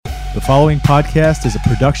The following podcast is a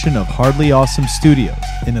production of Hardly Awesome Studios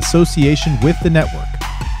in association with the network.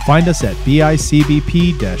 Find us at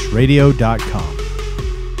bicbp-radio.com.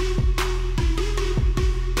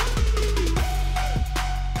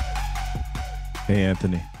 Hey,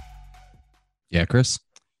 Anthony. Yeah, Chris.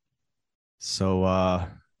 So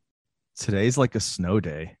today's like a snow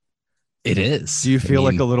day. It is. Do you feel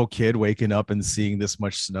like a little kid waking up and seeing this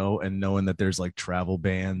much snow and knowing that there's like travel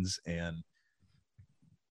bans and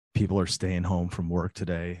people are staying home from work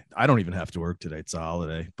today? I don't even have to work today. It's a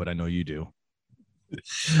holiday, but I know you do.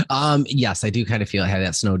 Yes, I do kind of feel I have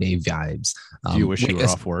that snow day vibes. Do you wish you were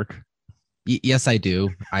off work? Yes, I do.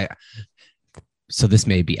 So this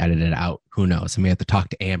may be edited out. Who knows? I may have to talk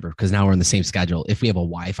to Amber because now we're on the same schedule. If we have a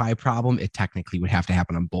Wi-Fi problem, it technically would have to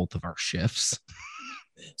happen on both of our shifts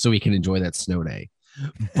so we can enjoy that snow day.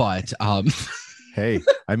 But hey,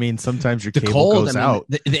 I mean, sometimes your cable goes out.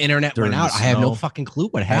 The internet went out. I have no fucking clue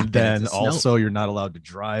what happened. And then also you're not allowed to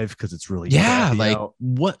drive because it's really like out.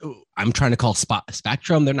 What I'm trying to call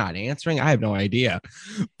Spectrum. They're not answering. I have no idea.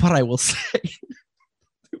 But I will say,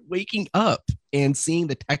 waking up and seeing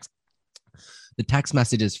the text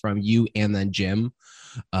messages from you and then Jim,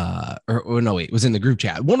 it was in the group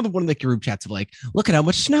chat. One of the group chats of like, look at how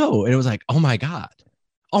much snow, and it was like, oh my god.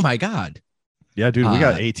 Yeah, dude, we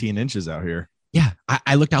got 18 inches out here. Yeah,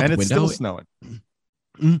 I looked out the window. It's still snowing.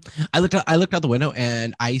 I looked out the window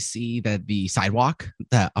and I see that the sidewalk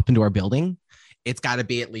that up into our building, it's got to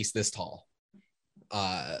be at least this tall.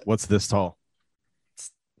 What's this tall?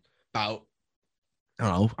 About, I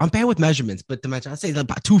don't know. I'm bad with measurements, but I'd say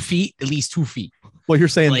about 2 feet, at least 2 feet. Well, you're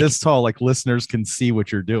saying like, this tall, like listeners can see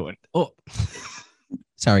what you're doing. Oh,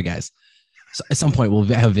 sorry, guys. So at some point, we'll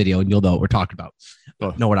have a video and you'll know what we're talking about.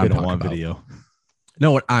 Know what I'm talking about. Video.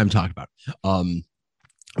 Know what I'm talking about.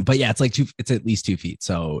 But yeah, it's at least 2 feet.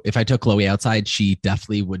 So if I took Chloe outside, she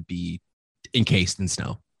definitely would be encased in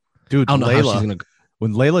snow. Dude, I don't know how she's gonna...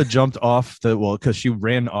 when Layla jumped off because she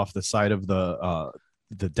ran off the side of the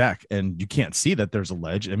deck and you can't see that there's a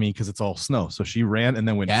ledge. I mean, because it's all snow. So she ran and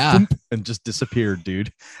then went and just disappeared,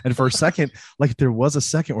 dude. And for a second, like there was a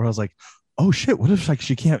second where I was like, oh shit, what if like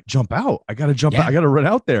she can't jump out? I gotta jump out, I gotta run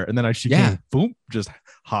out there. And then she came, boom, just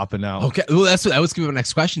hopping out. Okay. Well, that was gonna be my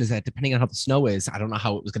next question, is that depending on how the snow is, I don't know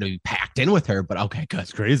how it was gonna be packed in with her, but okay, good.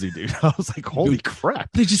 It's crazy, dude. I was like, holy crap.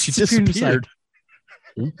 She disappeared.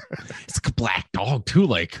 It's like a black dog too,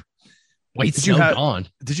 like white snow gone.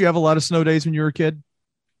 Did you have a lot of snow days when you were a kid?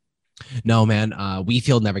 No, man.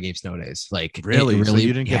 Wheatfield never gave snow days. Like really? So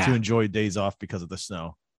you didn't get to enjoy days off because of the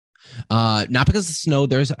snow? Not because of the snow.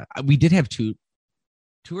 We did have two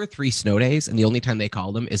or three snow days, and the only time they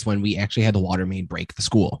called them is when we actually had the water main break the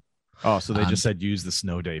school. Oh, so they just said use the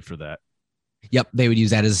snow day for that. Yep, they would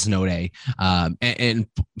use that as a snow day. And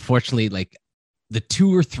fortunately, like the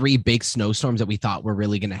 2 or 3 big snowstorms that we thought were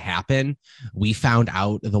really going to happen, we found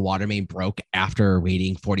out the water main broke after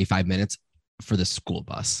waiting 45 minutes for the school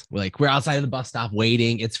bus. We're outside of the bus stop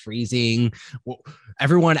waiting. It's freezing.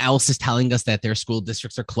 Everyone else is telling us that their school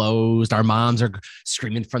districts are closed. Our moms are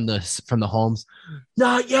screaming from the homes,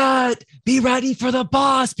 not yet, be ready for the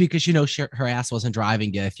bus, because her ass wasn't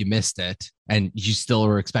driving yet if you missed it and you still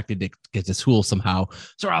were expected to get to school somehow.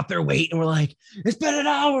 So we're out there waiting. We're like, it's been an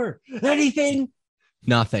hour. Anything?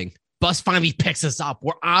 Nothing. Bus finally picks us up.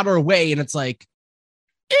 We're on our way, and it's like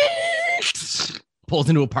pulls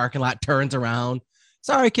into a parking lot, turns around.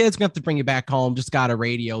 Sorry, kids, we have to bring you back home. Just got a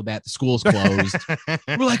radio that the school's closed.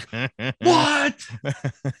 We're like, what?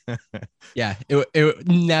 Yeah, it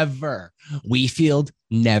never. Wheatfield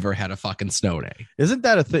never had a fucking snow day. Isn't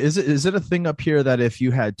that a thing? Is it a thing up here that if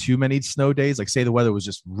you had too many snow days, like say the weather was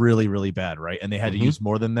just really, really bad, right, and they had to use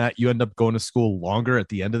more than that, you end up going to school longer at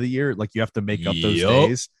the end of the year? Like you have to make up those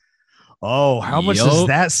days. Oh, how much does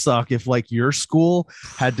that suck if like your school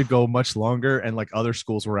had to go much longer and like other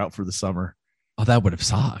schools were out for the summer? Oh, that would have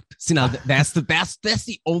sucked. See, now that's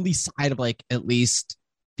the only side of like, at least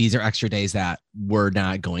these are extra days that we're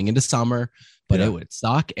not going into summer, but it would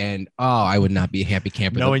suck. And I would not be a happy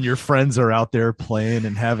camper. Knowing your friends are out there playing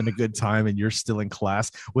and having a good time and you're still in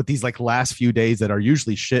class with these like last few days that are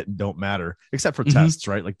usually shit and don't matter except for tests,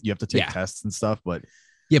 right? Like you have to take tests and stuff, but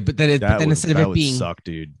yeah, but then instead of it being suck,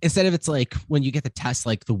 dude. Instead of it's like when you get the test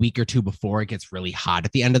like the week or two before, it gets really hot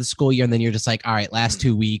at the end of the school year, and then you're just like, all right, last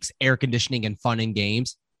 2 weeks, air conditioning and fun and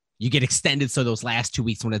games. You get extended, so those last 2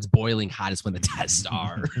 weeks when it's boiling hot is when the tests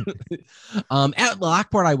are. At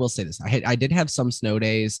Lockport, I will say this: I did have some snow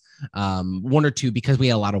days, 1 or 2, because we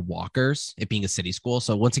had a lot of walkers. It being a city school,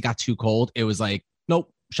 so once it got too cold, it was like,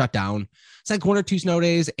 nope, shut down. It's like 1 or 2 snow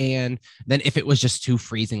days. And then if it was just too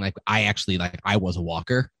freezing, like I was a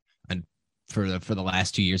walker, and for the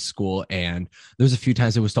last 2 years of school. And there's a few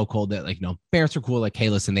times it was so cold that, like, parents were cool. Like, hey,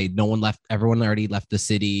 listen, no one left. Everyone already left the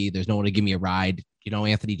city. There's no one to give me a ride.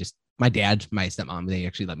 Anthony, just my dad, my stepmom, they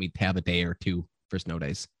actually let me have a day or two for snow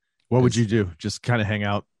days. What would you do? Just kind of hang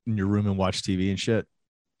out in your room and watch TV and shit?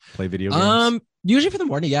 Play video games? Usually for the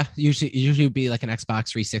morning, yeah. Usually would be like an Xbox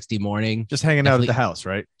 360 morning. Just hanging out at the house,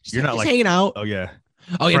 right? You're not like hanging out. Oh yeah.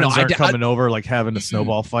 Oh yeah, Friends aren't coming over, like having a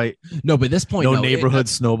snowball fight. No, but at this point, no neighborhood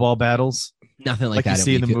snowball battles. Nothing like that. You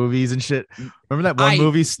see in the movies and shit. Remember that one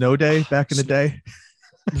movie, Snow Day, back in the day?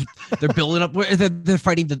 They're building up. They're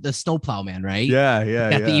fighting the snowplow man, right? Yeah.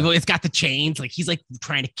 The evil. It's got the chains. Like, he's like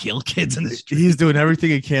trying to kill kids in the street. He's doing everything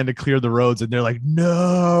he can to clear the roads, and they're like,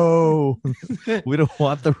 "No, we don't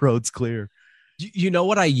want the roads clear." You know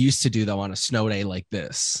what I used to do though on a snow day like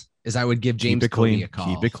this is I would give James Cody a call.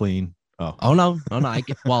 Keep it clean. Oh no.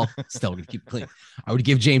 Still gonna keep it clean. I would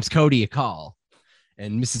give James Cody a call,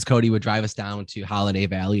 and Mrs. Cody would drive us down to Holiday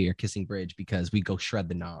Valley or Kissing Bridge because we go shred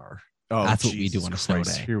the gnar. Oh, that's what we do on a snow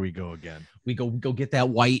day. Here we go again. We go get that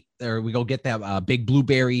white, or we go get that big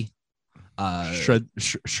blueberry. Shred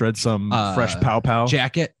some fresh pow pow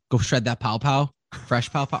jacket. Go shred that pow pow.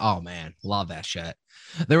 Fresh pow pow. Oh man, love that shit.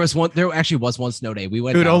 There actually was one snow day. We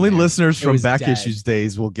went. Dude, only listeners from Back Issues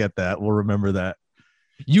days will get that. We'll remember that.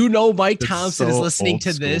 Mike Thompson is listening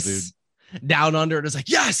to this down under and is like,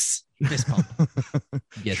 yes, fist pump.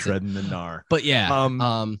 Shredding the gnar. But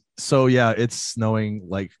yeah. So yeah, it's snowing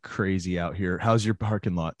like crazy out here. How's your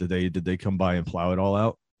parking lot? Did they come by and plow it all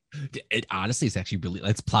out? It honestly, it's actually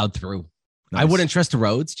it's plowed through. Nice. I wouldn't trust the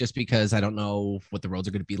roads just because I don't know what the roads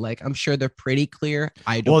are going to be like. I'm sure they're pretty clear.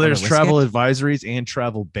 There's travel advisories and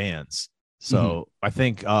travel bans. So I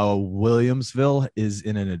think Williamsville is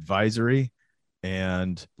in an advisory,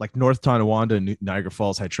 and like North Tonawanda and Niagara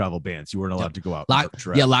Falls had travel bans. You weren't allowed to go out.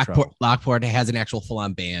 Lockport has an actual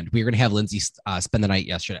full-on ban. We were going to have Lindsay spend the night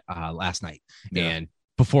last night. Yeah. And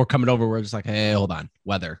before coming over, we're just like, hey, hold on,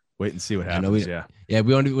 weather. Wait and see what happens. We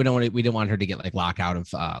didn't want her to get like locked out of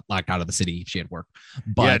the city if she had work.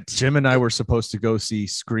 But yeah, Jim and I were supposed to go see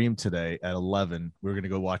Scream today at 11. We were going to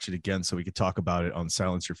go watch it again so we could talk about it on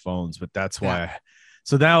Silence Your Phones. But that's why.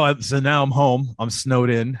 So now I'm home. I'm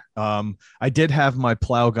snowed in. I did have my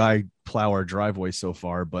plow guy plow our driveway so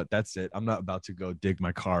far, but that's it. I'm not about to go dig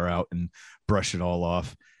my car out and brush it all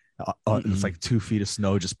off. It's like 2 feet of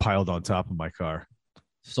snow just piled on top of my car.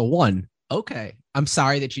 So okay. I'm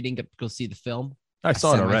sorry that you didn't get to go see the film. I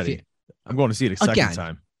saw it already. I'm going to see it a second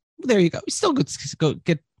time. There you go. Still go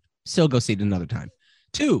see it another time.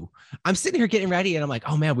 2, I'm sitting here getting ready and I'm like,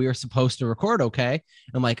 oh man, we were supposed to record. Okay. And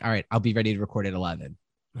I'm like, all right, I'll be ready to record at 11. I'm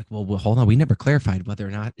like, well, hold on. We never clarified whether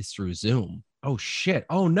or not it's through Zoom. Oh shit.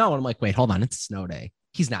 Oh no. And I'm like, wait, hold on. It's a snow day.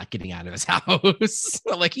 He's not getting out of his house.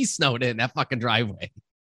 Like, he's snowed in that fucking driveway.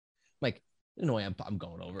 I'm like, I'm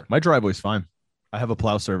going over. My driveway's fine. I have a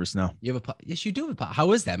plow service now. You have yes, you do have a plow.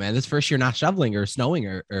 How is that, man? This first year not shoveling or snowing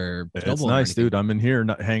or it's nice, dude. I'm in here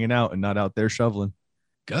not hanging out and not out there shoveling.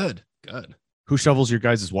 Good. Who shovels your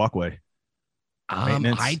guys' walkway?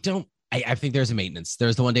 I think there's a maintenance.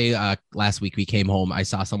 There's the one day last week we came home. I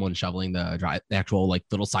saw someone shoveling the actual like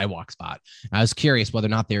little sidewalk spot. I was curious whether or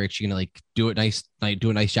not they're actually gonna like do a nice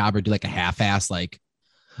job or do like a half-ass like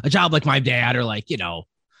a job like my dad or like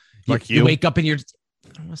like you wake up and you're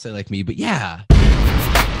I don't want to say like me, but yeah.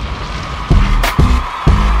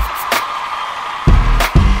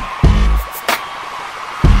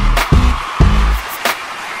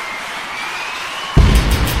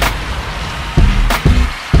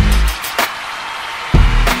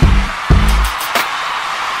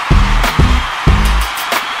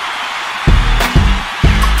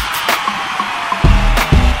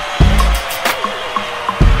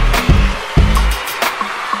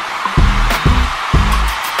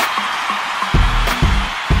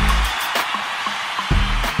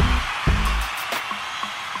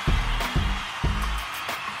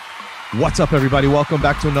 What's up, everybody? Welcome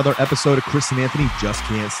back to another episode of Chris and Anthony Just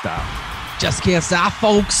Can't Stop. Just can't stop,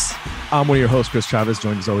 folks. I'm one of your hosts, Chris Chavez,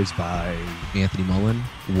 joined as always by Anthony Mullen.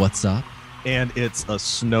 What's up? And it's a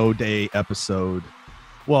snow day episode.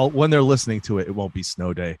 Well, when they're listening to it, it won't be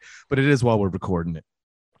snow day, but it is while we're recording it.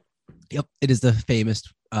 Yep, it is the famous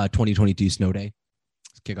 2022 snow day.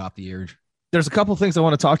 Let's kick off the year. There's a couple things I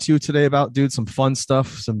want to talk to you today about, dude. Some fun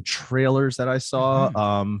stuff, some trailers that I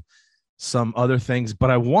saw, some other things,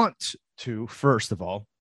 but I want to, first of all,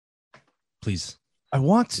 I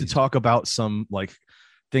want to talk about some like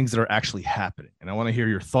things that are actually happening, and I want to hear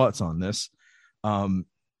your thoughts on this. You're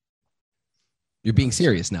being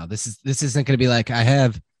serious now. This isn't going to be like, I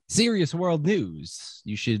have serious world news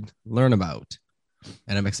you should learn about,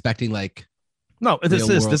 and I'm expecting like No, this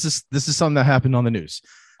is something that happened on the news.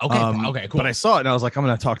 Okay. Okay, cool. But I saw it and I was like, I'm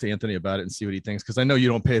going to talk to Anthony about it and see what he thinks. Cause I know you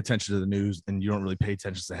don't pay attention to the news and you don't really pay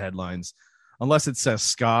attention to headlines unless it says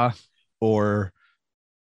ska or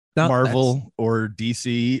Marvel or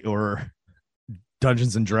DC or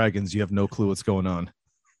Dungeons and Dragons. You have no clue what's going on.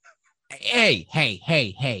 Hey.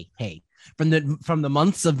 From the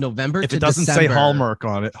months of November to December. If it doesn't say Hallmark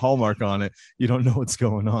on it, you don't know what's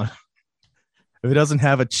going on. If it doesn't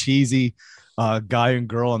have a cheesy guy and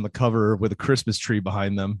girl on the cover with a Christmas tree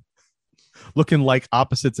behind them, looking like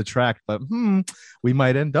opposites attract, but we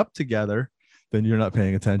might end up together, then you're not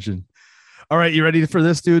paying attention. All right, you ready for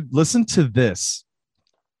this, dude? Listen to this.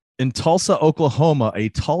 In Tulsa, Oklahoma, a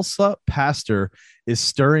Tulsa pastor is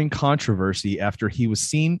stirring controversy after he was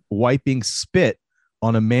seen wiping spit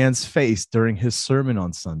on a man's face during his sermon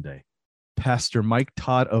on Sunday. Pastor Mike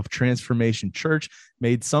Todd of Transformation Church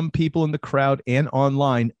made some people in the crowd and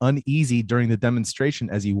online uneasy during the demonstration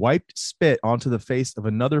as he wiped spit onto the face of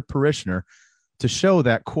another parishioner to show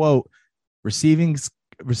that, quote, receiving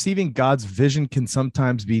God's vision can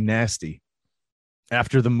sometimes be nasty.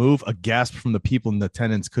 After the move, a gasp from the people in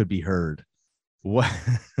attendance could be heard. What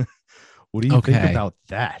do you think about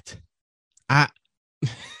that?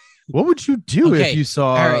 What would you do if you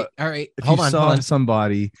saw? All right. If hold you on, saw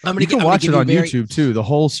somebody, you can watch it on YouTube too. The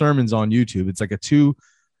whole sermon's on YouTube. It's like a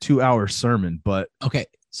two-hour sermon. But okay,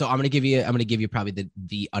 so I'm gonna give you probably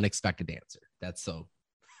the unexpected answer. That's so.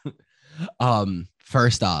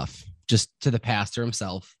 First off, just to the pastor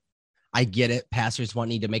himself, I get it. Pastors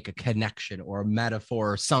wanting to make a connection or a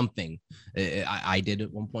metaphor or something. I did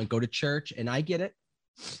at one point go to church, and I get it.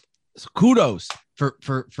 So kudos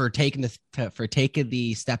for taking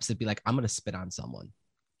the steps to be like, I'm gonna spit on someone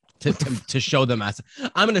to show them as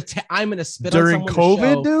I'm gonna spit during on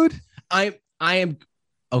COVID, dude. I am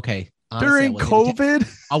okay. Honestly, during COVID,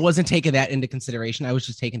 I wasn't taking that into consideration. I was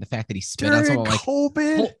just taking the fact that he spit during on someone. Like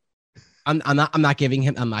COVID. I'm not giving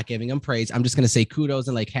him praise. I'm just gonna say kudos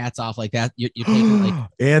and like hats off like that. You're taking like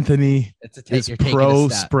Anthony is pro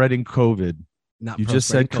spreading COVID. You just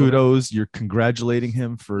said kudos. COVID. You're congratulating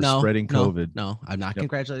him for spreading COVID. No, I'm not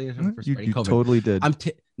congratulating him for spreading COVID. You totally did.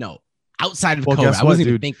 Outside of COVID. I wasn't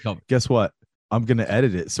even thinking COVID. Guess what? I'm going to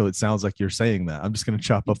edit it so it sounds like you're saying that. I'm just going to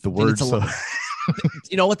chop up the words. So.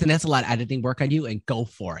 You know what? Then that's a lot of editing work on you, and go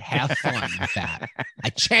for it. Have fun with that. I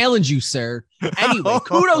challenge you, sir. Anyway,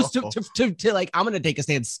 kudos to like, I'm going to take a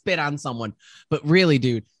stand, spit on someone. But really,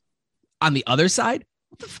 dude, on the other side,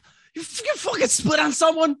 you fucking spit on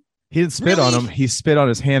someone? He didn't spit on him. He spit on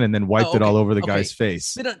his hand and then wiped it all over the guy's face.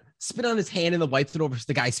 Spit on his hand and then wiped it over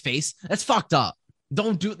the guy's face. That's fucked up.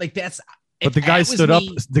 Don't do it like that's. But the guy stood up.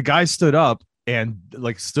 The guy stood up and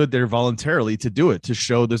like stood there voluntarily to do it, to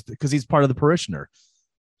show this, because he's part of the parishioner.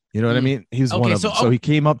 You know what I mean? He's one of them. So he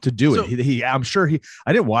came up to do it. I'm sure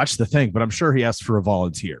I didn't watch the thing, but I'm sure he asked for a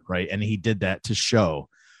volunteer, right? And he did that to show.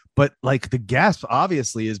 But like the gasp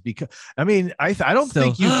obviously is because, I mean, I don't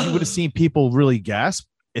think you would have seen people really gasp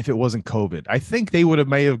if it wasn't COVID. I think they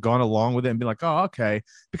may have gone along with it and be like, oh, okay.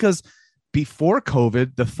 Because before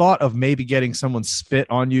COVID, the thought of maybe getting someone spit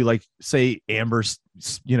on you, like say Amber's,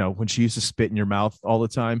 when she used to spit in your mouth all the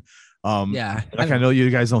time. Yeah. Like I know you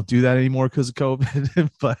guys don't do that anymore because of COVID,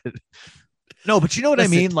 but no, but you know what I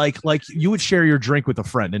mean? Like you would share your drink with a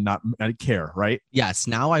friend and not care, right? Yes.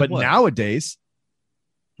 Now but nowadays,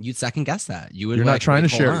 you'd second guess that. You would. You're not trying to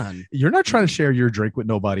share. You're not trying to share your drink with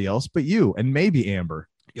nobody else, but you and maybe Amber.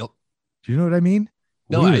 Yep. Do you know what I mean?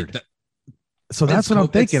 No, weird. So that's what I'm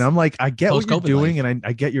thinking. I'm like, I get what you're doing, and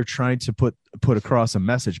I get you're trying to put across a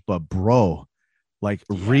message, but bro, like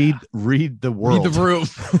read the world. Read the room.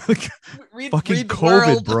 Fucking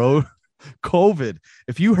COVID, bro. COVID.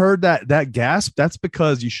 If you heard that gasp, that's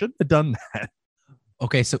because you shouldn't have done that.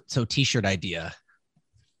 Okay, so t-shirt idea.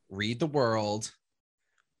 Read the world.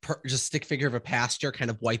 Just stick figure of a pastor kind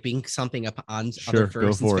of wiping something up on other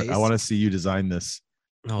person's go for face. it. I want to see you design this.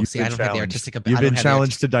 No, I don't have the artistic ability. You've been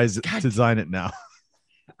challenged to design it now.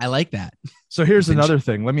 I like that. So here's another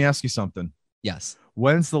thing. Let me ask you something. Yes.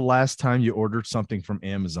 When's the last time you ordered something from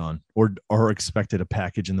Amazon or expected a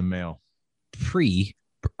package in the mail?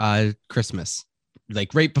 Christmas.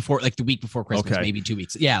 Like right before, like the week before Christmas, maybe 2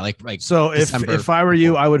 weeks. Yeah, like so. If I were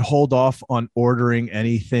you, I would hold off on ordering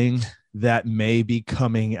anything that may be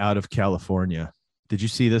coming out of California. Did you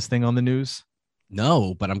see this thing on the news?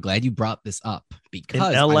 No, but I'm glad you brought this up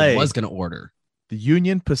because in LA, I was going to order. The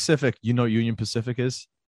Union Pacific, you know what Union Pacific is?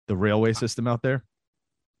 The railway system out there?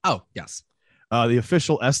 Oh, yes. The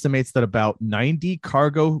official estimates that about 90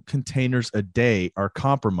 cargo containers a day are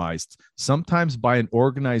compromised, sometimes by an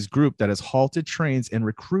organized group that has halted trains and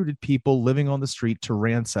recruited people living on the street to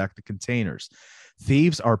ransack the containers.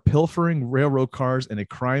 Thieves are pilfering railroad cars in a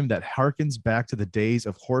crime that harkens back to the days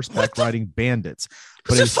of horseback riding bandits.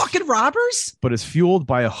 But it's fucking robbers? But is fueled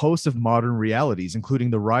by a host of modern realities,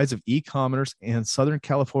 including the rise of e-commerce and Southern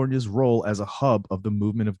California's role as a hub of the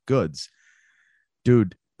movement of goods.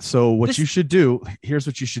 Dude, so you should do, here's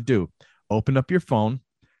what you should do. Open up your phone,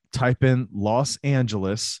 type in Los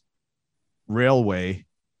Angeles Railway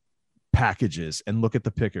packages, and look at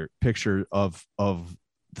the picture of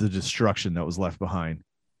the destruction that was left behind.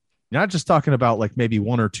 You're not just talking about like maybe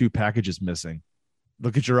one or two packages missing.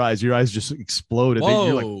 Look at your eyes. Your eyes just exploded. Whoa.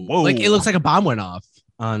 You're like, whoa. Like it looks like a bomb went off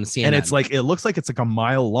on CNN. And it looks like it's like a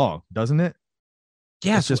mile long, doesn't it?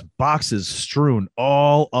 Yeah. It's just boxes strewn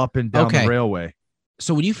all up and down the railway.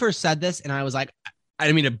 So when you first said this, and I was like, I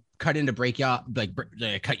didn't mean to cut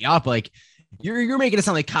you off. Like you're making it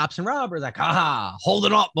sound like cops and robbers. Like, hold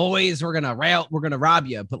it up, boys. We're gonna rob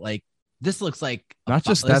you. But like, this looks like not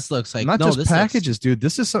just that. This looks like not just packages, dude.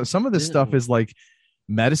 This is some of this stuff is like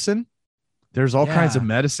medicine. There's all kinds of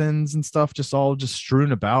medicines and stuff just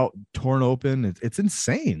strewn about, torn open. It's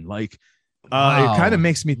insane. Like, it kind of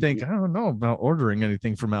makes me think, I don't know about ordering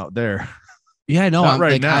anything from out there. Yeah, no, not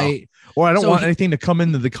right now. I don't want anything to come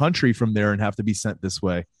into the country from there and have to be sent this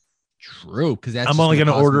way. True, because I'm only going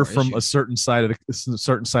to order from a certain side of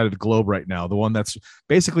the globe right now. The one that's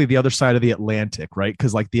basically the other side of the Atlantic, right?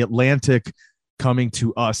 Because like the Atlantic coming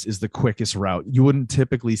to us is the quickest route. You wouldn't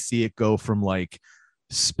typically see it go from like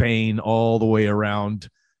Spain all the way around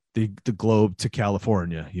the globe to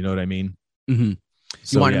California. You know what I mean? Mm-hmm.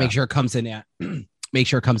 So you want to make sure it comes in make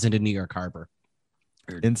sure it comes into New York Harbor.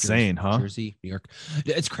 Insane, huh? Jersey, New York.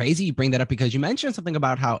 It's crazy you bring that up because you mentioned something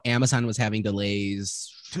about how Amazon was having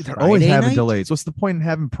delays. Dude, they're always having delays. What's the point in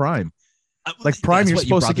having Prime? Like Prime, you're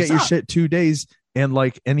supposed to get your shit 2 days, and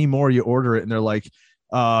like anymore, you order it, and they're like,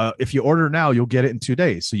 if you order now, you'll get it in 2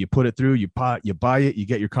 days. So you put it through, you buy it, you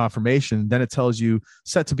get your confirmation, then it tells you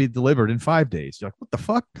set to be delivered in 5 days. You're like, what the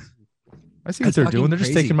fuck? I see what they're doing. They're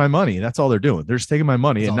just taking my money. That's all they're doing. They're just taking my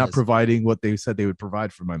money and not providing what they said they would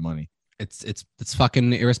provide for my money. It's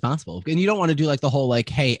fucking irresponsible. And you don't want to do like the whole like,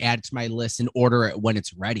 hey, add it to my list and order it when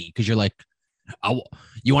it's ready. Because you're like,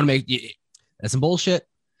 you want to make that's some bullshit.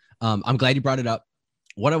 I'm glad you brought it up.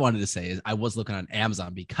 What I wanted to say is I was looking on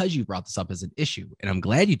Amazon because you brought this up as an issue. And I'm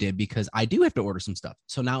glad you did because I do have to order some stuff.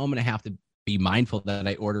 So now I'm going to have to be mindful that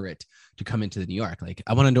I order it to come into New York. Like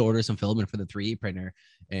I wanted to order some filament for the 3D printer.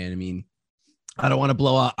 And I mean, I don't want to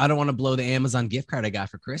blow the Amazon gift card I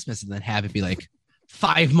got for Christmas and then have it be like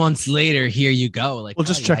 5 months later, here you go. Like, we'll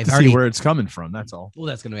just check to see where it's coming from. That's all. Well,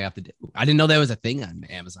 that's going to have to do. I didn't know that was a thing on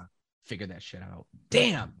Amazon. Figure that shit out.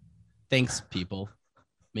 Damn. Thanks, people.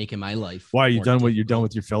 Making my life. Why are you done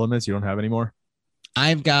with your filaments? You don't have any more?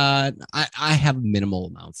 I have minimal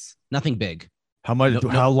amounts. Nothing big. How much?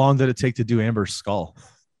 How long did it take to do Amber's skull?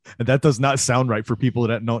 And that does not sound right for people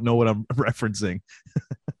that don't know what I'm referencing.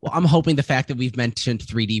 Well, I'm hoping the fact that we've mentioned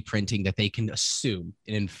 3D printing that they can assume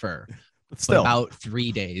and infer. Still about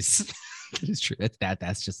 3 days. It's true.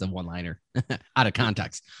 That's just a one-liner out of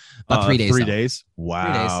context. About 3 days. 3 days.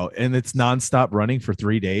 Wow. 3 days. And it's nonstop running for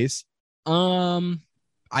 3 days.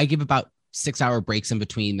 I give about 6 hour breaks in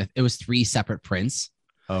between. It was 3 separate prints.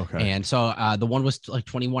 Okay. And so the one was like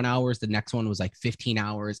 21 hours. The next one was like 15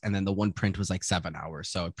 hours. And then the one print was like 7 hours.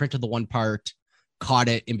 So I printed the one part, caught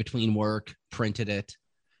it in between work, printed it.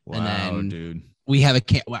 Wow, and then dude. I have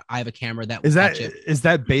a camera that is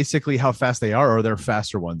that basically how fast they are, or are there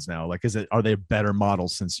faster ones now? Like, are they better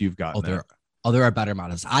models since you've gotten there? There are better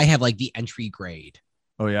models. I have like the entry grade.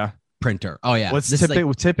 Oh yeah, printer. Oh yeah. What's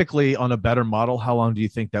typically on a better model? How long do you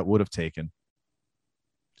think that would have taken?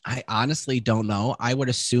 I honestly don't know. I would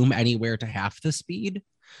assume anywhere to half the speed,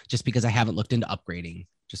 just because I haven't looked into upgrading.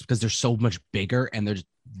 Just because they're so much bigger and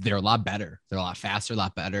they're a lot better. They're a lot faster, a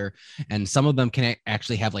lot better. And some of them can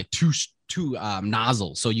actually have like two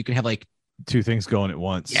nozzles. So you can have like 2 things going at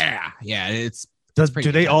once. Yeah.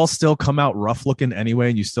 Do they all still come out rough looking anyway?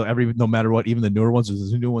 And you still no matter what, even the newer ones,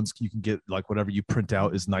 the new ones, you can get like whatever you print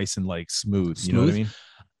out is nice and like smooth. You know what I mean?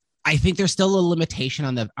 I think there's still a limitation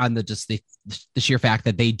on the sheer fact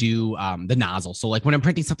that they do the nozzle. So like when I'm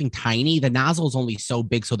printing something tiny, the nozzle is only so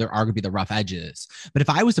big, so there are going to be the rough edges. But if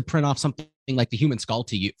I was to print off something like the human skull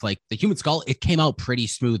it came out pretty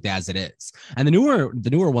smooth as it is. And the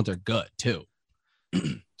newer ones are good too.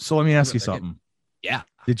 So let me ask you something. Yeah.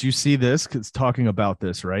 Did you see this? Because talking about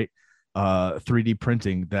this, right? 3D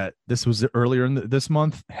printing that this was earlier in this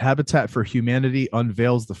month. Habitat for Humanity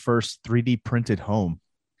unveils the first 3D printed home.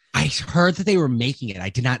 I heard that they were making it. I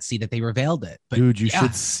did not see that they revealed it. But dude, you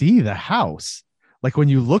should see the house. Like when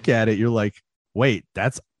you look at it, you're like, wait,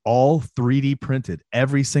 that's all 3D printed.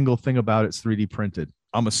 Every single thing about it's 3D printed.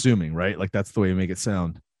 I'm assuming, right? Like that's the way you make it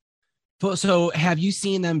sound. So have you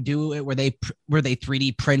seen them do it where they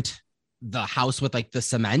 3D print the house with like the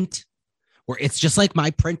cement? Where it's just like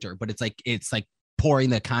my printer, but it's like pouring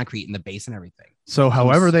the concrete in the base and everything. So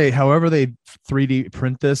however they 3D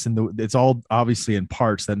print this, and it's all obviously in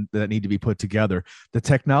parts that need to be put together. The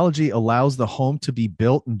technology allows the home to be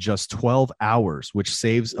built in just 12 hours, which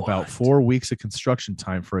saves about 4 weeks of construction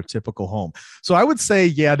time for a typical home. So I would say,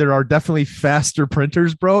 yeah, there are definitely faster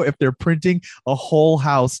printers, bro, if they're printing a whole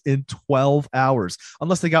house in 12 hours,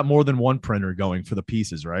 unless they got more than one printer going for the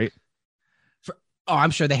pieces, right? Oh,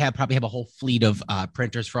 I'm sure they probably have a whole fleet of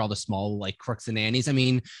printers for all the small like crooks and nannies. I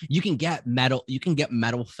mean, you can get metal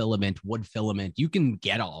filament, wood filament. You can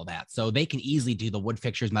get all of that. So they can easily do the wood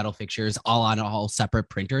fixtures, metal fixtures, all on all separate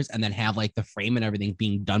printers, and then have like the frame and everything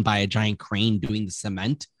being done by a giant crane doing the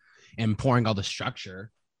cement and pouring all the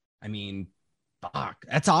structure. I mean, fuck,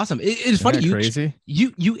 that's awesome. It's funny. Crazy.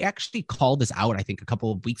 You actually called this out, I think, a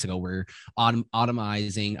couple of weeks ago. We're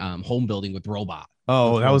automizing home building with robot.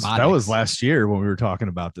 Oh, that was last year when we were talking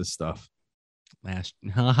about this stuff. It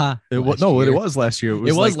was last year. It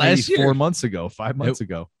was like last year. 4 months ago, 5 months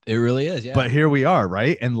ago. It really is, yeah. But here we are,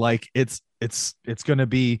 right? And like it's going to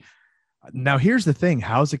be. Now here's the thing: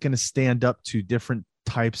 how's it going to stand up to different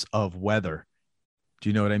types of weather? Do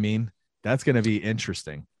you know what I mean? That's going to be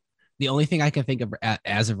interesting. The only thing I can think of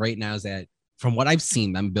as of right now is that from what I've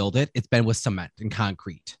seen them build it, it's been with cement and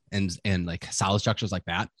concrete and like solid structures like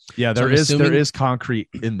that. Yeah, there is concrete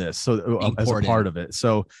in this. So as a part of it.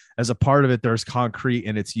 So as a part of it, there's concrete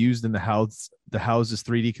and it's used in the house. The house's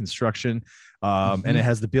 3D construction. And it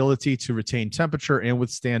has the ability to retain temperature and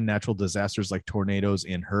withstand natural disasters like tornadoes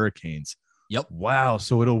and hurricanes. Yep. Wow.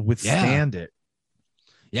 So it'll withstand it.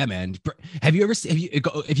 Yeah, man. Have you ever seen,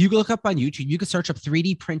 if you look up on YouTube, you can search up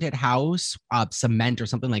 3D printed house, cement or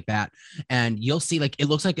something like that. And you'll see like, it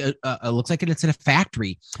looks like it's in a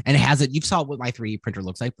factory and it has it. You saw what my 3D printer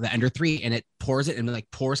looks like, the Ender 3, and it pours it and like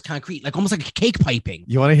pours concrete, like almost like a cake piping.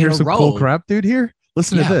 You want to hear some cool crap, dude? Here,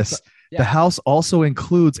 listen to this. The house also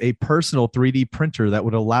includes a personal 3D printer that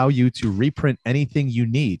would allow you to reprint anything you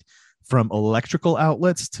need, from electrical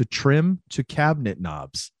outlets to trim to cabinet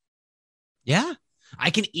knobs. Yeah. I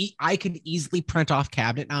can easily print off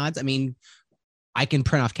cabinet nods. I mean, I can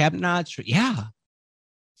print off cabinet nods. Yeah.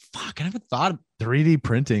 Fuck, I never thought of 3D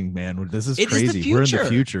printing, man. This is crazy. We're in the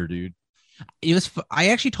future, dude. I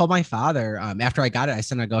actually told my father after I got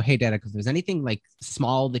it, I go, hey, Dad, if there's anything like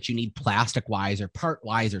small that you need plastic wise or part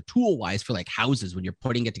wise or tool wise for like houses when you're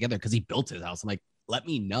putting it together, because he built his house, I'm like, let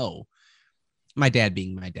me know. My dad,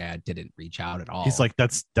 being my dad, didn't reach out at all. He's like,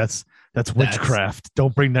 that's witchcraft.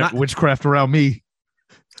 Don't bring that witchcraft around me.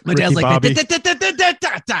 My dad's like,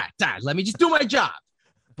 let me just do my job.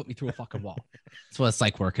 Put me through a fucking wall. That's what it's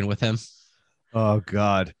like working with him. Oh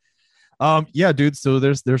God. Yeah, dude. So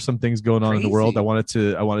there's some things going on in the world. I wanted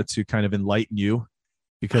to kind of enlighten you,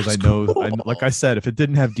 because I know, like I said, if it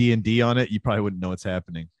didn't have D&D on it, you probably wouldn't know what's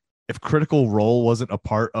happening. If Critical Role wasn't a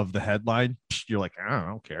part of the headline, you're like, I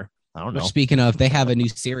don't care. I don't know. Speaking of, they have a new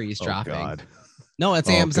series dropping. God. No, it's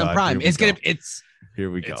Amazon Prime. Here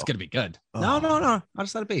we go. It's gonna be good. No. I'll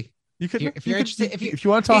just let it be. You could, if you're interested, if you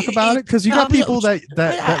want to talk about it, because you got people that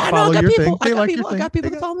follow your thing. They like your thing. I got people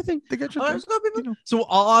that follow my thing. They got your thing. So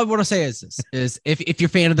all I want to say is this: if you're a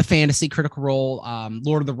fan of the fantasy Critical Role,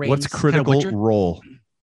 Lord of the Rings. What's Critical Role?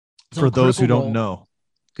 For those who don't know.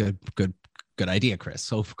 Good idea, Chris.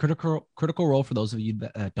 So critical Role, for those of you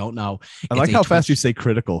that don't know, I like how fast you say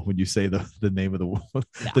critical when you say the name of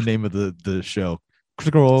the name of the show.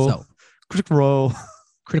 Critical Role.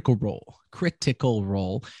 Critical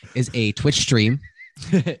Role is a Twitch stream.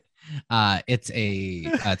 It's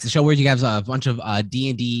a show where you have a bunch of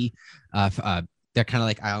D&D. They're kind of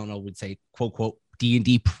like, I don't know, would say quote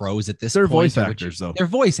D&D pros at this point. They're voice actors, though. They're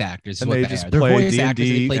voice actors, and they just play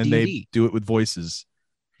D&D, and they do it with voices.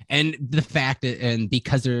 And the fact that, and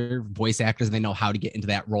because they're voice actors and they know how to get into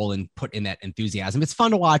that role and put in that enthusiasm, it's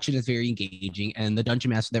fun to watch and it's very engaging. And the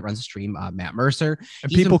Dungeon Master that runs the stream, Matt Mercer,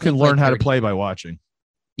 and people can learn how to play by watching.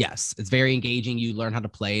 Yes, it's very engaging. You learn how to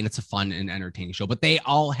play, and it's a fun and entertaining show. But they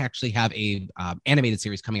all actually have a animated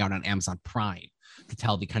series coming out on Amazon Prime to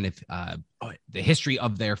tell the kind of the history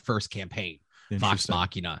of their first campaign, Vox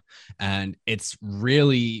Machina, and it's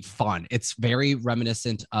really fun. It's very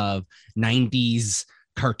reminiscent of 90s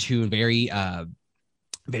cartoon, very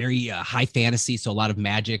very high fantasy. So a lot of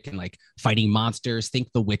magic and like fighting monsters. Think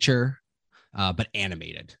The Witcher, but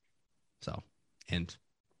animated. So, and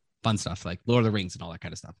fun stuff like Lord of the Rings and all that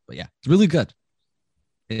kind of stuff. But yeah, it's really good.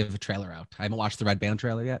 They have a trailer out. I haven't watched the Red Band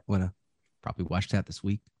trailer yet. I'm gonna probably watch that this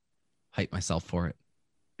week. Hype myself for it.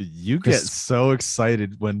 You get so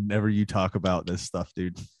excited whenever you talk about this stuff,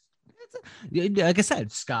 dude. Like I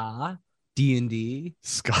said, ska, D&D,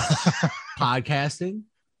 ska, podcasting.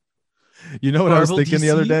 You know what Marvel, I was thinking DC? The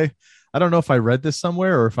other day? I don't know if I read this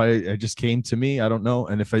somewhere or if it just came to me. I don't know.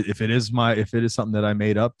 And if it is something that I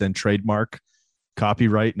made up, then trademark,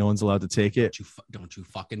 copyright. No one's allowed to take it. Don't you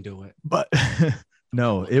fucking do it. But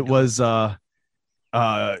no, it was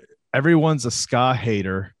everyone's a ska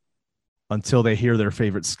hater until they hear their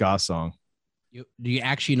favorite ska song. Do you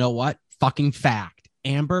actually know what? Fucking fact.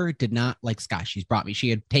 Amber did not like ska. She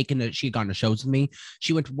had gone to shows with me.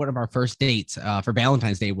 She went to one of our first dates for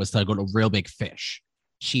Valentine's Day was to go to Real Big Fish.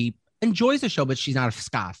 She enjoys the show, but she's not a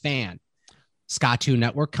ska fan. Ska 2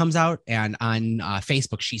 Network comes out, and on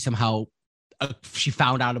Facebook, she somehow she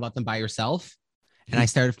found out about them by herself. And I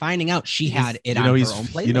started finding out she had it on her own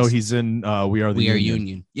playlist. You know, he's in We Are the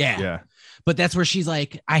Union. Yeah. But that's where she's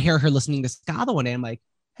like, I hear her listening to ska the one day. I'm like,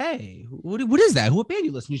 hey, what is that? What band are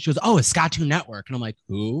you listening to? She goes, oh, it's Ska 2 Network. And I'm like,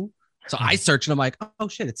 who? So I search and I'm like, oh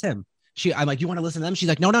shit, it's him. I'm like, you want to listen to them? She's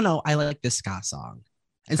like, no, I like this ska song.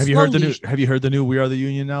 And have you heard the new We Are the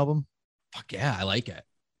Union album? Fuck yeah, I like it.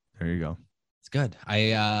 There you go. It's good.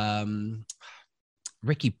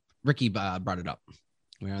 Ricky brought it up.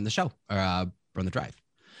 We were on the show or on the drive.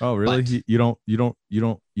 Oh, really? But, you don't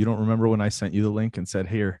remember when I sent you the link and said,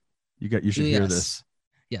 here, you should hear this.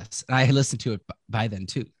 Yes, and I listened to it by then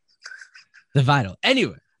too. The Vinyl.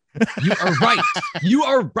 Anyway, you are right. You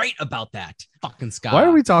are right about that. Fucking ska. Why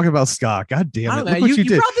are we talking about ska? God damn it! Look what you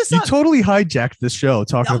did. You totally hijacked this show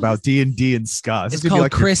talking about D&D and ska. It's called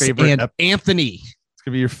like Chris and Anthony. It's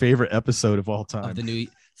gonna be your favorite episode of all time.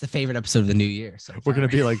 It's the favorite episode of the new year. So we're gonna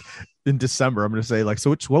be like in December. I'm gonna say like,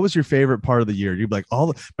 so what was your favorite part of the year? You'd be like,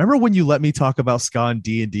 remember when you let me talk about ska and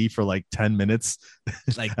D&D for like 10 minutes,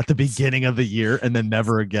 like at the beginning of the year, and then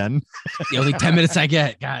never again. The only 10 minutes I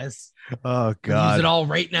get, guys. Oh God! Use it all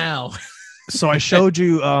right now. So I showed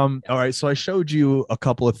you. All right. So I showed you a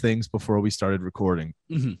couple of things before we started recording.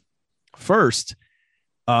 Mm-hmm. First,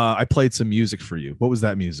 I played some music for you. What was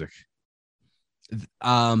that music?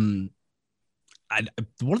 One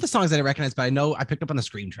of the songs I didn't recognize, but I know I picked up on the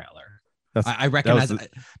Scream trailer. I recognize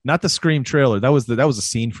not the Scream trailer. That was a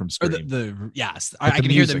scene from Scream. Yes, I can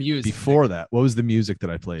hear the music before that. What was the music that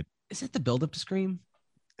I played? Is it the build up to Scream?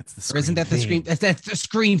 It's the Scream. Or isn't that the Scream? That's the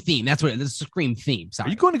Scream theme. That's what it is. The Scream theme. Sorry. Are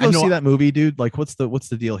you going to go see that movie, dude? Like, what's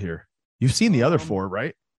the deal here? You've seen the other four,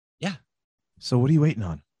 right? Yeah. So what are you waiting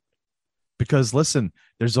on? Because listen,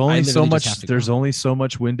 there's only so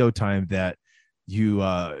much window time that you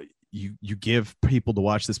give people to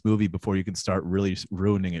watch this movie before you can start really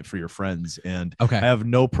ruining it for your friends. And okay, I have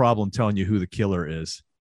no problem telling you who the killer is.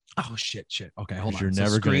 Oh shit. Okay, hold on. You're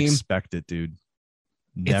never gonna expect it, dude.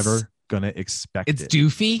 Never gonna expect it. It's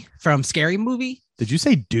Doofy from Scary Movie. Did you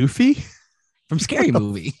say Doofy? From Scary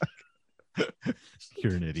Movie.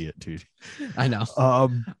 You're an idiot, dude. I know.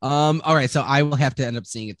 All right, so I will have to end up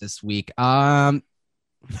seeing it this week. It's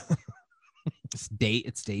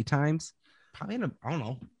daytimes. Probably I don't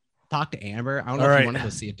know. Talk to Amber. I don't know if you want to go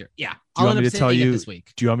see it. Yeah. Do you want me to tell you this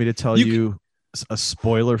week? Do you want me to tell you a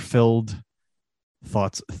spoiler-filled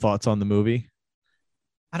thoughts on the movie?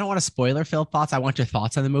 I don't want a spoiler-filled thoughts. I want your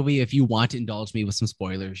thoughts on the movie. If you want to indulge me with some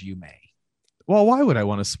spoilers, you may. Well, why would I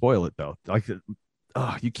want to spoil it though? Like, you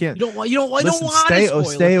can't. You don't want.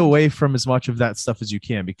 Stay away from as much of that stuff as you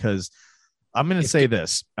can, because I'm going to say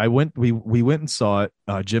this. We went and saw it.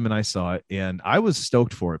 Jim and I saw it, and I was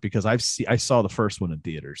stoked for it because I saw the first one in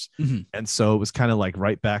theaters. Mm-hmm. And so it was kind of like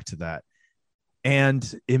right back to that.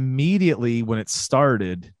 And immediately when it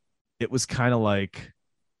started, it was kind of like,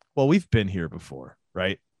 well, we've been here before,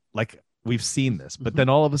 right? Like we've seen this, but then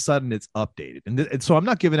all of a sudden it's updated. And so I'm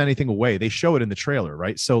not giving anything away. They show it in the trailer,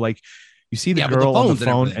 right? So like you see the girl on the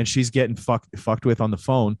phone and she's getting fucked with on the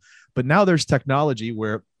phone. But now there's technology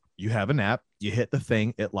where you have an app, you hit the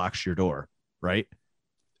thing, it locks your door, right?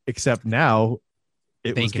 Except now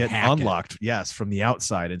it was getting unlocked, yes, from the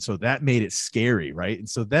outside. And so that made it scary, right? And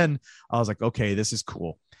so then I was like, okay, this is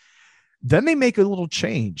cool. Then they make a little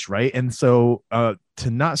change, right? And so to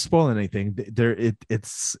not spoil anything,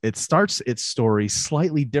 it starts its story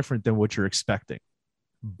slightly different than what you're expecting.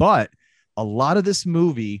 But a lot of this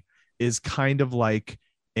movie is kind of like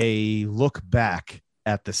a look back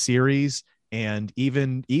at the series, and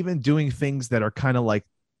even doing things that are kind of like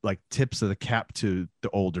like tips of the cap to the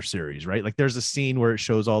older series, right? Like there's a scene where it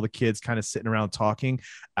shows all the kids kind of sitting around talking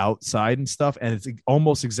outside and stuff, and it's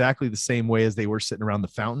almost exactly the same way as they were sitting around the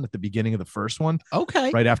fountain at the beginning of the first one. Okay.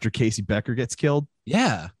 Right after Casey Becker gets killed.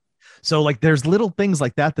 Yeah. So like there's little things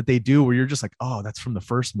like that they do where you're just like, oh, that's from the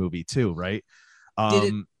first movie too, right?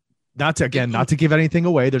 Not to give anything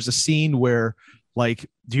away. There's a scene where, like,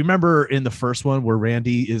 do you remember in the first one where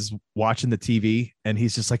Randy is watching the TV and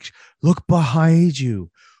he's just like, look behind you,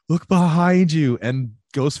 and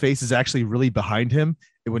Ghostface is actually really behind him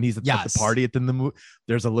when he's at the party at the movie.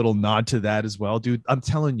 There's a little nod to that as well, dude. I'm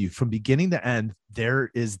telling you, from beginning to end,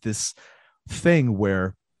 there is this thing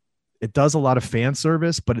where it does a lot of fan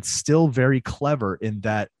service, but it's still very clever in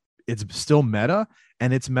that it's still meta,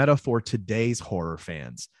 and it's meta for today's horror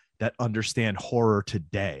fans that understand horror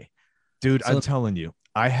today. Dude, I'm telling you,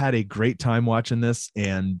 I had a great time watching this.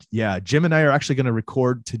 And yeah, Jim and I are actually going to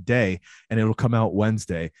record today, and it'll come out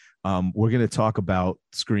Wednesday. We're going to talk about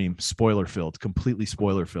Scream, completely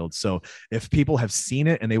spoiler filled. So if people have seen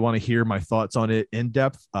it and they want to hear my thoughts on it in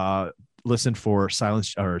depth, listen for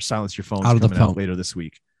Silence Your Phones coming out later this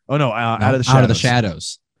week. Oh no, Out of the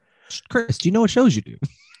Shadows. Chris, do you know what shows you do?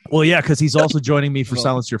 Well, yeah, because he's also joining me for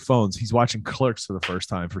Silence Your Phones. He's watching Clerks for the first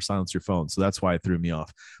time for Silence Your Phones. So that's why it threw me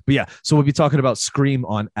off. But yeah, so we'll be talking about Scream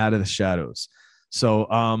on Out of the Shadows. So,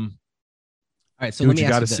 all right, so let me you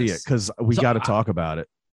got to see it because we got to talk about it.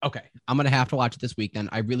 Okay, I'm gonna have to watch it this week. Then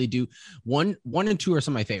I really do. One and two are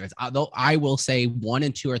some of my favorites. Though I will say 1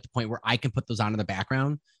 and 2 are at the point where I can put those on in the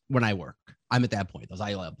background when I work. I'm at that point.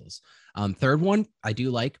 I love those. Third one I do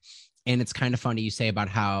like. And it's kind of funny you say about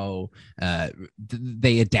how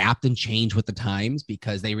they adapt and change with the times,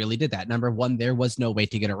 because they really did that. Number one, there was no way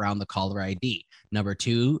to get around the caller ID. Number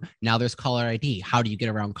two, now there's caller ID. How do you get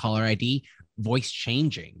around caller ID? Voice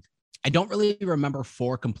changing. I don't really remember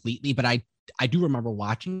 4 completely, but I do remember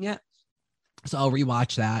watching it. So I'll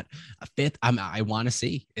rewatch that. A fifth, I want to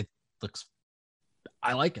see. It looks,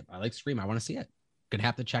 I like it. I like Scream. I want to see it. Gonna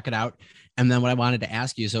have to check it out. And then what I wanted to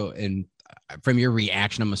ask you, from your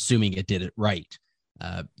reaction, I'm assuming it did it right.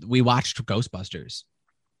 We watched Ghostbusters,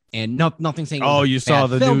 and nothing saying. Oh, you saw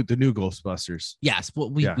the new Ghostbusters? Yes, well,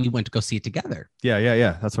 we went to go see it together.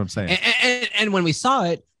 Yeah. That's what I'm saying. And when we saw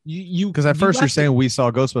it, you because at first you're saying we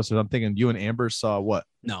saw Ghostbusters. I'm thinking you and Amber saw what?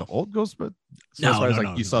 No, the old Ghostbusters.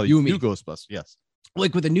 So you saw the new Ghostbusters. Yes.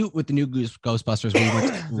 Like with the new Ghostbusters,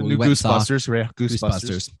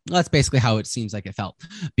 Goosebusters. Well, that's basically how it seems like it felt,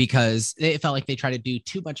 because it felt like they tried to do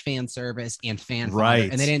too much fan service and right,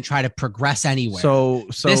 and they didn't try to progress anywhere. So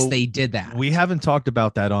they did that. We haven't talked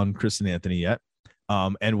about that on Chris and Anthony yet,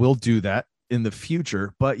 and we'll do that in the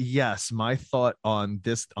future. But yes, my thought on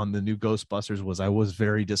the new Ghostbusters was I was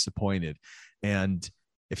very disappointed, and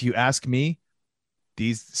if you ask me,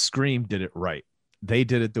 these Scream did it right. They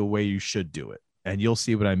did it the way you should do it. And you'll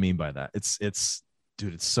see what I mean by that. It's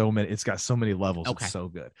so many. It's got so many levels. Okay. It's so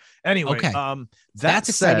good. Anyway, that's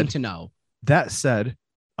exciting to know. That said,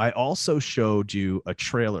 I also showed you a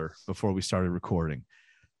trailer before we started recording.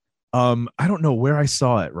 I don't know where I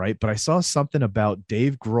saw it, right? But I saw something about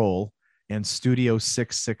Dave Grohl and Studio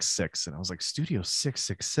 666, and I was like, Studio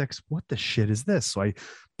 666, what the shit is this? So I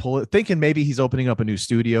pull it, thinking maybe he's opening up a new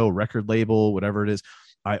studio, record label, whatever it is.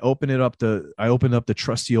 I opened up the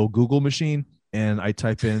trusty old Google machine, and I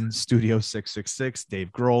type in Studio 666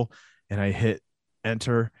 Dave Grohl, and I hit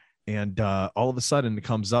enter, and all of a sudden it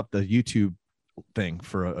comes up the YouTube thing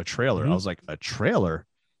for a trailer. I was like, a trailer?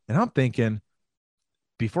 And I'm thinking,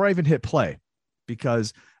 before I even hit play,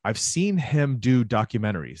 because I've seen him do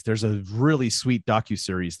documentaries. There's a really sweet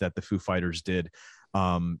docuseries that the Foo Fighters did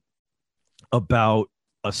about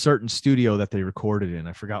a certain studio that they recorded in.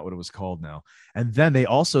 I forgot what it was called now. And then they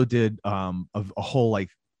also did a whole like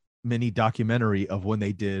mini documentary of when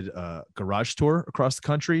they did a garage tour across the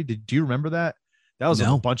country. Do you remember that? That was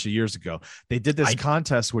a bunch of years ago. They did this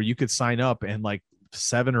contest where you could sign up, and like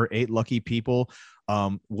 7 or 8 lucky people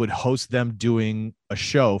would host them doing a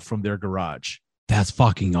show from their garage. That's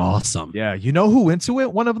fucking awesome. Yeah. You know who went to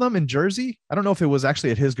it? One of them in Jersey. I don't know if it was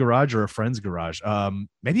actually at his garage or a friend's garage.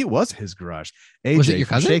 Maybe it was his garage. AJ, was it your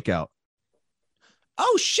cousin? Shakeout.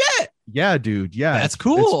 Oh shit. Yeah, dude. Yeah. That's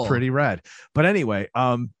cool. It's pretty rad. But anyway,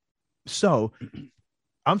 so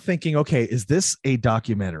I'm thinking, okay, is this a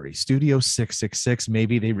documentary? Studio 666,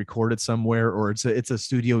 maybe they recorded somewhere, or it's a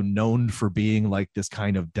studio known for being like this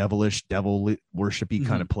kind of devil worshipy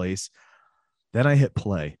kind of place. Then I hit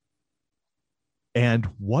play. And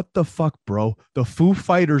what the fuck, bro? The Foo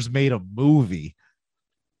Fighters made a movie.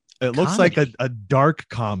 It looks like a dark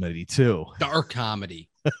comedy too. Dark comedy.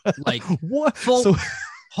 Like what?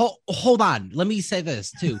 Hold on. Let me say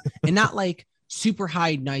this too. And not like super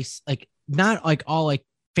high, nice, like not like all like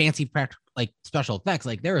fancy practical like special effects.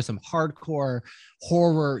 Like there was some hardcore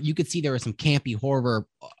horror. You could see there was some campy horror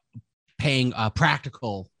paying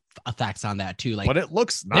practical effects on that too. Like, but it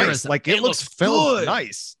looks nice. Like it looks filmed good.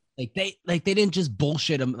 Nice. Like they didn't just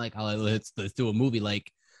bullshit them. Like, oh, let's do a movie.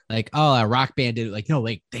 Like oh, a rock band did it. Like, no,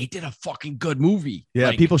 like they did a fucking good movie. Yeah,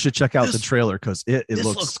 like, people should check out the trailer because it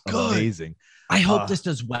looks amazing. I hope this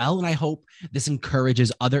does well, and I hope this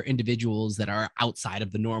encourages other individuals that are outside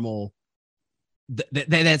of the normal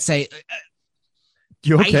that say,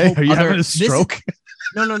 "You okay? Are you having a stroke?"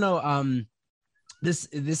 No. This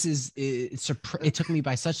is it took me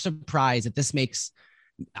by such surprise that this makes.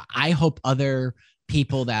 I hope other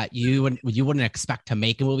people that you wouldn't expect to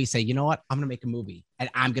make a movie say, you know what, I'm gonna make a movie and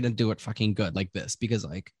I'm gonna do it fucking good like this, because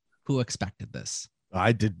like who expected this?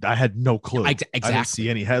 I had no clue. Exactly. I didn't see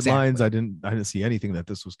any headlines. Exactly. I didn't see anything that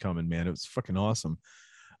this was coming, man. It was fucking awesome.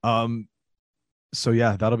 So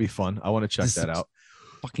yeah, that'll be fun. I want to check that out.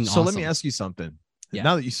 Fucking so awesome. Let me ask you something. Yeah.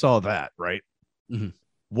 Now that you saw that, right? Mm-hmm.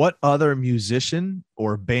 What other musician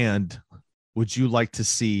or band would you like to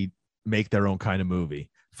see make their own kind of movie?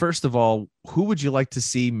 First of all, who would you like to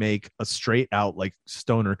see make a straight out like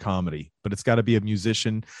stoner comedy? But it's got to be a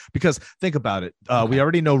musician, because think about it. We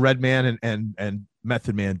already know Redman and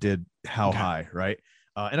Method Man did How High, right?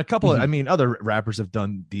 And a couple of, I mean, other rappers have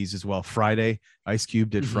done these as well. Friday, Ice Cube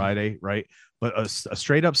did Friday, right? But a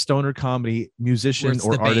straight up stoner comedy musician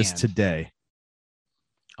or artist today.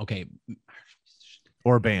 Okay.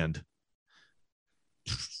 Or band.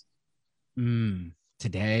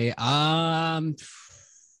 Today.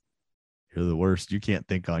 You're the worst. You can't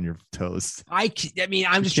think on your toes. I mean,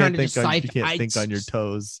 I'm just trying to decide. You can't think on your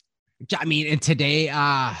toes. I mean, and today,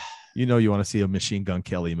 you know, you want to see a Machine Gun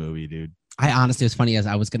Kelly movie, dude. I honestly, it's funny as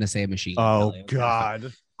I was going to say a Machine Gun Kelly.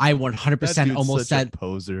 God. I 100% almost said a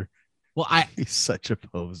poser. Well, he's such a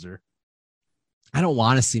poser. I don't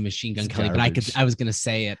want to see Machine Gun Kelly, garbage. But I was going to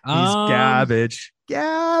say it. He's garbage.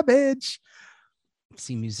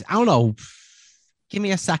 See music. I don't know. Give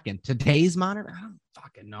me a second. Today's monitor. I don't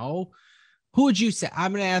fucking know. Who would you say?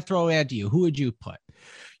 I'm going to throw it at you. Who would you put?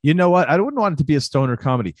 You know what? I wouldn't want it to be a stoner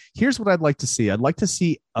comedy. Here's what I'd like to see. I'd like to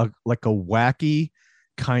see a wacky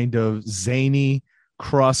kind of zany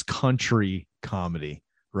cross country comedy,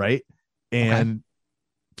 right? And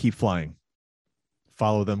keep flying.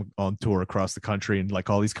 Follow them on tour across the country, and like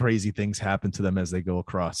all these crazy things happen to them as they go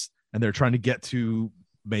across. And they're trying to get to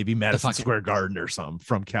maybe Madison Square Garden or something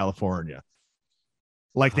from California.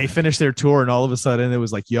 Like they finished their tour and all of a sudden it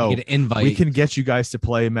was like, yo, we can get you guys to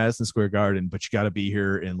play Madison Square Garden, but you got to be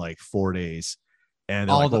here in like 4 days. And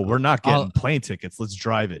they're like, well, we're not getting plane tickets. Let's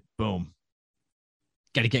drive it. Boom.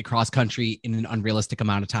 Got to get cross country in an unrealistic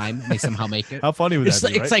amount of time. They somehow make it. How funny would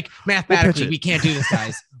that be? It's like mathematically, we can't do this,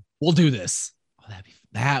 guys. We'll do this. Oh,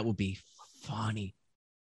 that would be funny.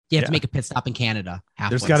 You have to make a pit stop in Canada.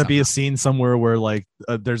 There's got to be a scene somewhere where like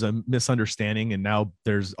there's a misunderstanding and now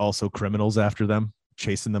there's also criminals after them,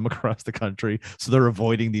 chasing them across the country. So they're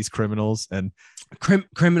avoiding these criminals, and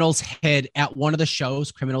criminals hid at one of the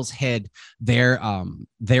shows. Criminals hid their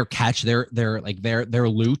catch, their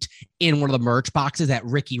loot in one of the merch boxes that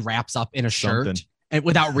Ricky wraps up in a shirt and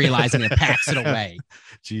without realizing it, packs it away.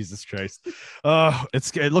 Jesus Christ.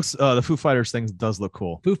 It looks the Foo Fighters thing does look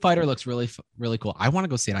cool. Foo Fighter looks really, really cool. I want to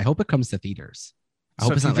go see it. I hope it comes to theaters. I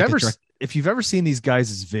hope if you've ever seen these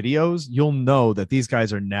guys' videos, you'll know that these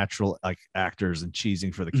guys are natural like actors and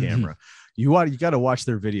cheesing for the camera. You got to watch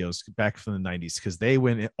their videos back from the 90s because they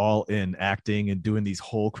went all in acting and doing these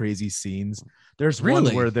whole crazy scenes. There's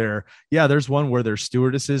one where there's one where they're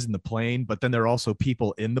stewardesses in the plane, but then there are also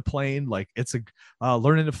people in the plane. Like it's a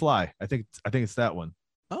Learning to Fly. I think it's that one.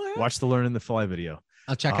 Oh, yeah. Watch the Learning to Fly video.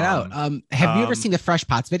 I'll check it out. Have you ever seen the Fresh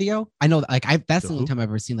Pots video? I know, like that's the only time I've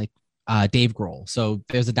ever seen like Dave Grohl. So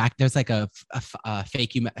there's like a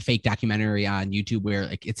fake documentary on YouTube where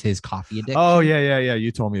like it's his coffee addiction. Oh yeah.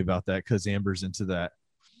 You told me about that because Amber's into that.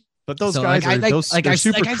 But those guys they're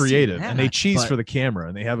super creative and they cheese for the camera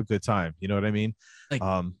and they have a good time. You know what I mean? Like,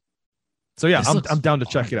 so yeah, I'm down to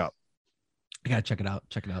check it out. I gotta check it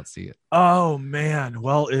out. See it. Oh man.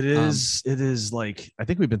 Well, it is like I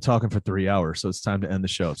think we've been talking for 3 hours, so it's time to end the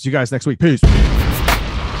show. See you guys next week. Peace.